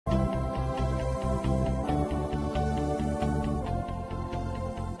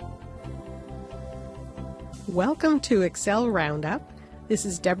Welcome to Excel Roundup. This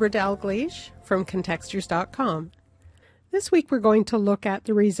is Deborah Dalgleish from Contextures.com. This week we're going to look at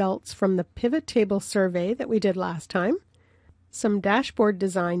the results from the pivot table survey that we did last time, some dashboard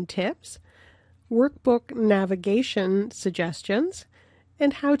design tips, workbook navigation suggestions,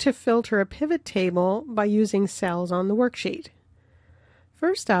 and how to filter a pivot table by using cells on the worksheet.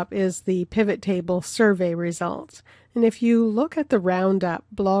 First up is the pivot table survey results. And if you look at the Roundup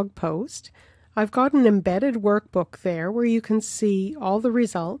blog post, I've got an embedded workbook there where you can see all the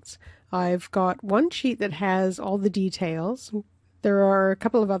results. I've got one sheet that has all the details. There are a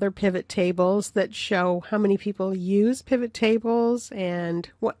couple of other pivot tables that show how many people use pivot tables and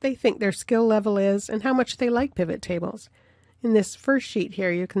what they think their skill level is and how much they like pivot tables. In this first sheet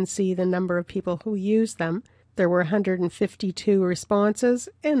here, you can see the number of people who use them. There were 152 responses,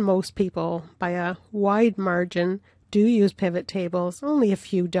 and most people, by a wide margin, do use pivot tables. Only a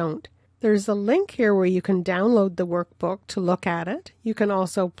few don't. There's a link here where you can download the workbook to look at it. You can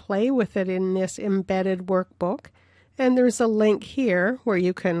also play with it in this embedded workbook. And there's a link here where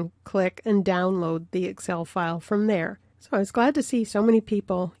you can click and download the Excel file from there. So I was glad to see so many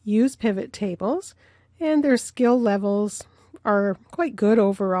people use pivot tables, and their skill levels are quite good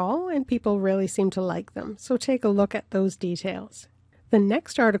overall, and people really seem to like them. So take a look at those details. The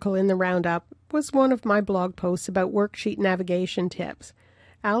next article in the Roundup was one of my blog posts about worksheet navigation tips.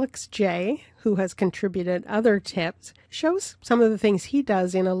 Alex J., who has contributed other tips, shows some of the things he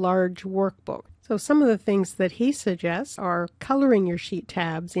does in a large workbook. So some of the things that he suggests are coloring your sheet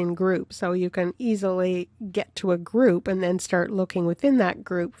tabs in groups so you can easily get to a group and then start looking within that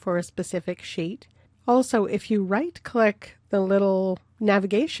group for a specific sheet. Also, if you right-click the little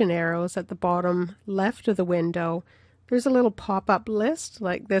navigation arrows at the bottom left of the window, there's a little pop-up list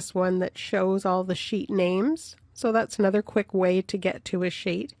like this one that shows all the sheet names. So that's another quick way to get to a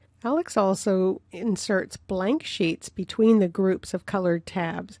sheet. Alex also inserts blank sheets between the groups of colored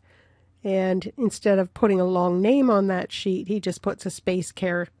tabs. And instead of putting a long name on that sheet, he just puts a space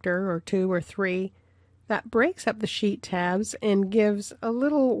character or 2 or 3. That breaks up the sheet tabs and gives a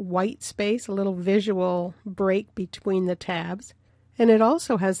little white space, a little visual break between the tabs. And it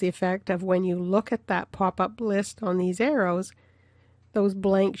also has the effect of when you look at that pop-up list on these arrows, those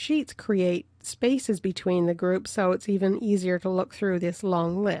blank sheets create spaces between the groups, so it's even easier to look through this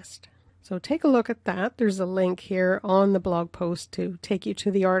long list. So take a look at that. There's a link here on the blog post to take you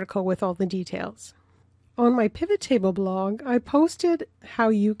to the article with all the details. On my pivot table blog, I posted how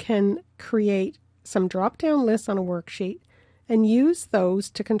you can create some drop-down lists on a worksheet and use those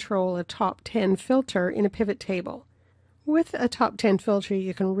to control a top 10 filter in a pivot table. With a top 10 filter,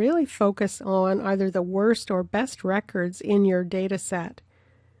 you can really focus on either the worst or best records in your data set.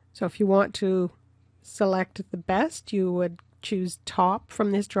 So if you want to select the best, you would choose top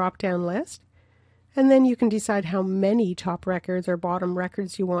from this drop-down list. And then you can decide how many top records or bottom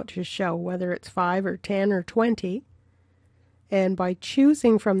records you want to show, whether it's 5 or 10 or 20. And by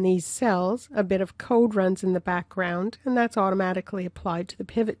choosing from these cells, a bit of code runs in the background, and that's automatically applied to the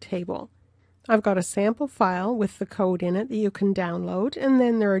pivot table. I've got a sample file with the code in it that you can download, and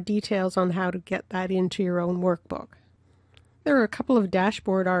then there are details on how to get that into your own workbook. There are a couple of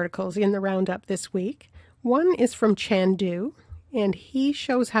dashboard articles in the Roundup this week. One is from Chandu, and he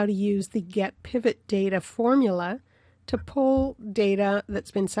shows how to use the Get Pivot Data formula to pull data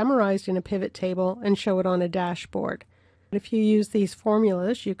that's been summarized in a pivot table and show it on a dashboard. If you use these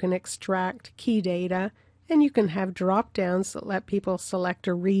formulas, you can extract key data, and you can have drop-downs that let people select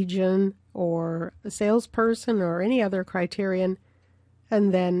a region or a salesperson or any other criterion,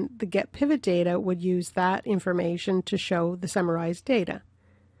 and then the Get Pivot Data would use that information to show the summarized data.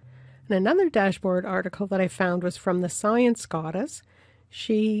 And another dashboard article that I found was from the Science Goddess.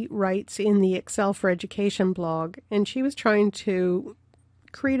 She writes in the Excel for Education blog, and she was trying to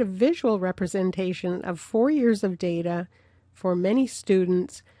create a visual representation of 4 years of data for many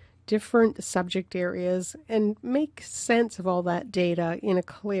students, different subject areas, and make sense of all that data in a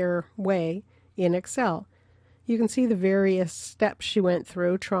clear way in Excel. You can see the various steps she went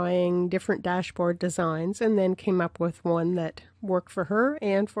through trying different dashboard designs and then came up with one that worked for her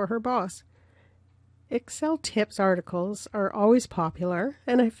and for her boss. Excel tips articles are always popular,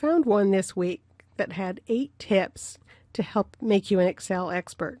 and I found one this week that had 8 tips to help make you an Excel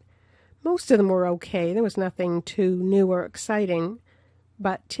expert. Most of them were okay. There was nothing too new or exciting.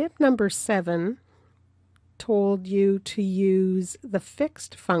 But tip number 7 told you to use the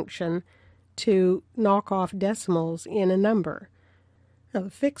fixed function to knock off decimals in a number. Now, the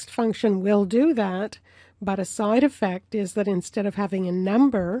fixed function will do that, but a side effect is that instead of having a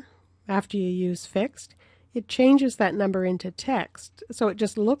number after you use fixed, it changes that number into text, so it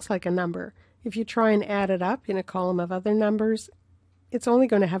just looks like a number. If you try and add it up in a column of other numbers, it's only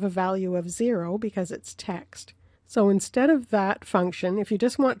going to have a value of 0 because it's text. So instead of that function, if you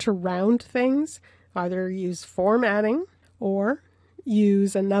just want to round things, either use formatting or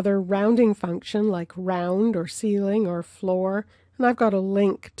use another rounding function like round or ceiling or floor. And I've got a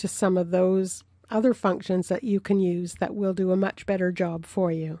link to some of those other functions that you can use that will do a much better job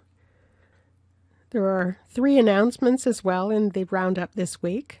for you. There are 3 announcements as well in the Roundup this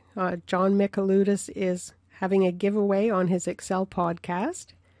week. John Michaludis is having a giveaway on his Excel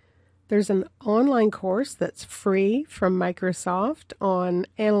podcast. There's an online course that's free from Microsoft on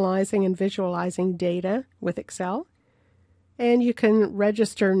analyzing and visualizing data with Excel. And you can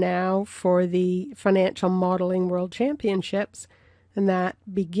register now for the Financial Modeling World Championships, and that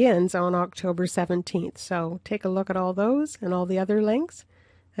begins on October 17th. So take a look at all those and all the other links.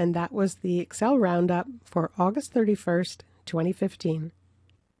 And that was the Excel Roundup for August 31st, 2015.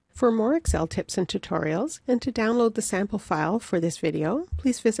 For more Excel tips and tutorials, and to download the sample file for this video,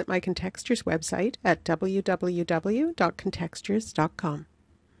 please visit my Contextures website at www.contextures.com.